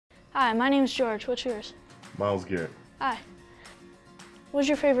Hi, my name's George. What's yours? Myles, Garrett. Hi. What's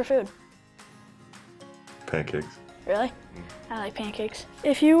your favorite food? Pancakes. Really? I like pancakes.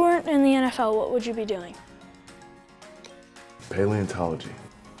 If you weren't in the NFL, what would you be doing? Paleontology.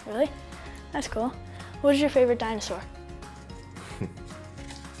 Really? That's cool. What is your favorite dinosaur?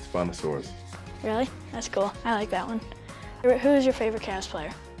 Spinosaurus. Really? That's cool. I like that one. Who is your favorite Cavs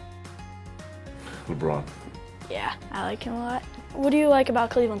player? LeBron. Yeah, I like him a lot. What do you like about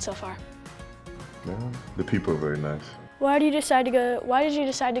Cleveland so far? Yeah, the people are very nice. Why did you decide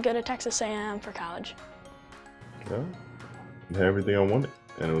to go to Texas A&M for college? Yeah, I had everything I wanted,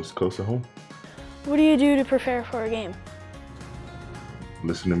 and it was close to home. What do you do to prepare for a game?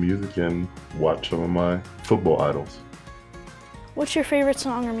 Listen to music and watch some of my football idols. What's your favorite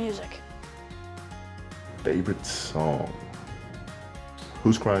song or music? Favorite song?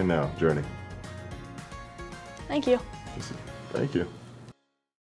 Who's Crying Now, Journey. Thank you. Thank you.